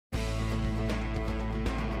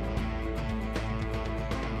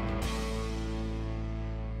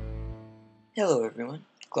Hello everyone,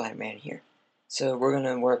 Gliderman here. So we're going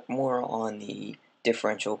to work more on the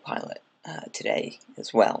differential pilot today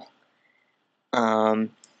as well.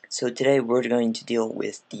 So today we're going to deal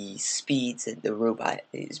with the speeds that the robot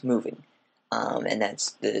is moving, and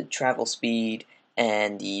that's the travel speed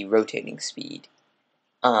and the rotating speed.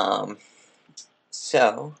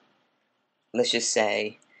 So let's just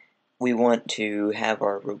say we want to have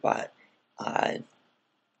our robot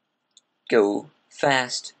go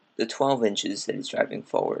fast the 12 inches that it's driving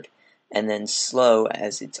forward, and then slow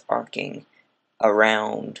as it's arcing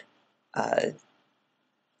around the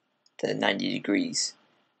 90 degrees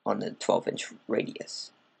on the 12-inch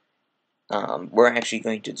radius. We're actually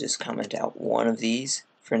going to just comment out one of these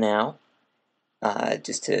for now,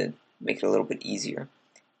 just to make it a little bit easier,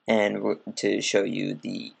 and to show you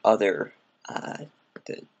the other,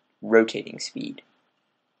 the rotating speed.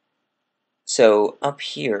 So up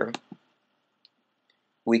here,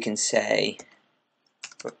 we can say,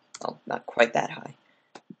 well, not quite that high.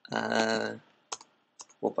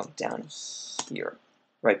 We'll bump down here,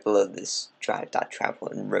 right below this drive.travel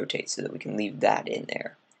and rotate, so that we can leave that in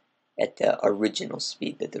there at the original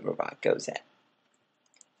speed that the robot goes at.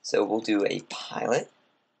 So we'll do a pilot,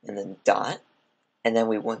 and then dot, and then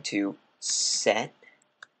we want to set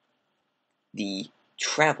the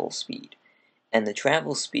travel speed. And the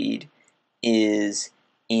travel speed is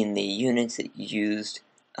in the units that you used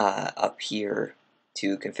up here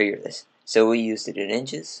to configure this. So we used it in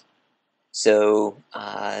inches. So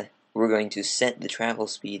we're going to set the travel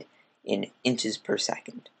speed in inches per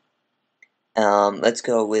second. Let's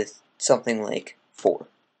go with something like 4.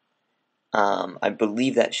 I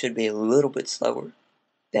believe that should be a little bit slower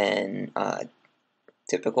than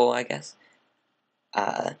typical, I guess.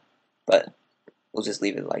 But we'll just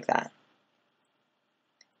leave it like that.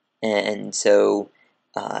 And so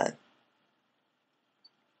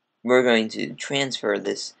we're going to transfer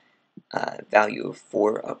this value of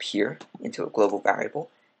 4 up here into a global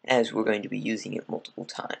variable, as we're going to be using it multiple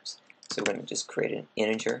times. So we're going to just create an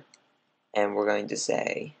integer, and we're going to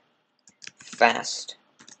say fast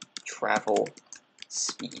travel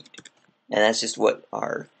speed. And that's just what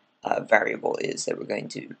our variable is that we're going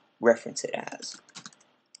to reference it as.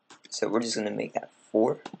 So we're just going to make that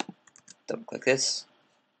 4. Double click this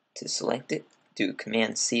to select it. Do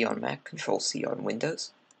Command C on Mac, Control C on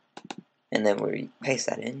Windows. And then we paste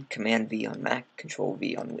that in, Command V on Mac, Control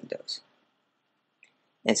V on Windows.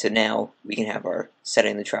 And so now we can have our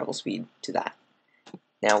setting the travel speed to that.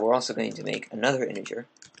 Now we're also going to make another integer,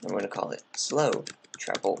 and we're going to call it slow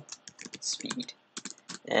travel speed.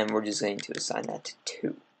 And we're just going to assign that to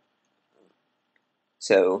 2.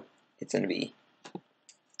 So it's going to be,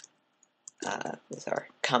 with our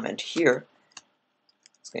comment here,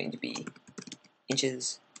 it's going to be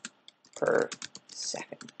inches per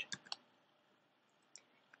second.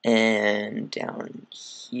 And down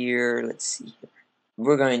here, let's see here.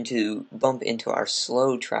 We're going to bump into our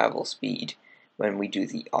slow travel speed when we do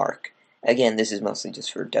the arc. Again, this is mostly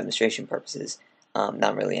just for demonstration purposes,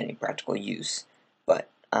 not really any practical use, but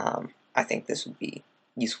I think this would be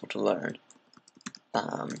useful to learn.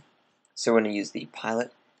 So we're going to use the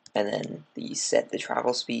pilot, and then the set the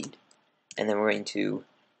travel speed, and then we're going to,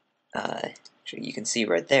 actually you can see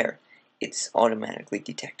right there, it's automatically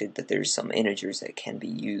detected that there's some integers that can be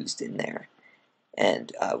used in there.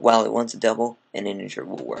 And while it wants a double, an integer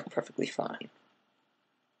will work perfectly fine.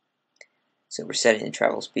 So we're setting the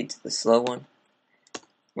travel speed to the slow one.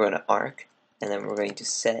 We're going to arc, and then we're going to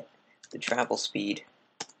set the travel speed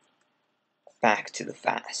back to the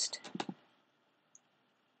fast.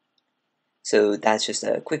 So that's just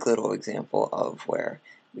a quick little example of where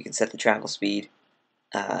we can set the travel speed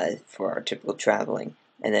for our typical traveling,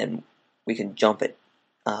 and then we can jump it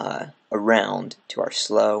around to our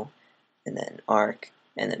slow, and then arc,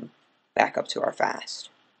 and then back up to our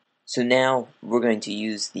fast. So now we're going to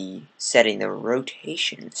use the setting the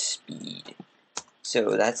rotation speed.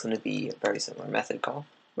 So that's going to be a very similar method call.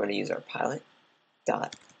 We're going to use our pilot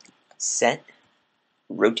dot set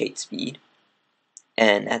rotate speed,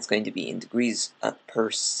 and that's going to be in degrees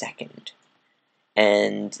per second.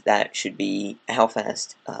 And that should be how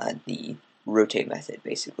fast the rotate method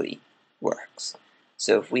basically works.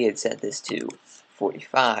 So if we had set this to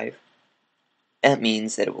 45, that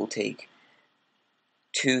means that it will take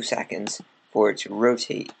 2 seconds for it to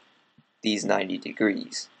rotate these 90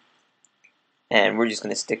 degrees. And we're just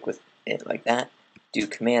going to stick with it like that. Do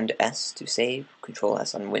Command S to save, Control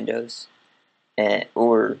S on Windows,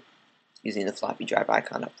 or using the floppy drive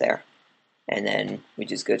icon up there. And then we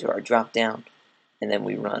just go to our drop down, and then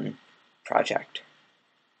we run project.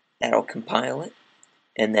 That'll compile it,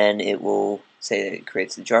 and then it will say that it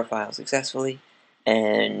creates the jar file successfully,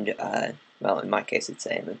 and well, in my case it's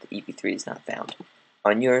saying that the EV3 is not found.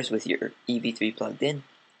 On yours, with your EV3 plugged in,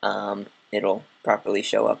 it'll properly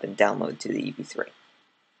show up and download to the EV3.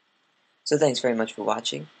 So thanks very much for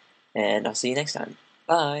watching, and I'll see you next time.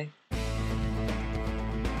 Bye!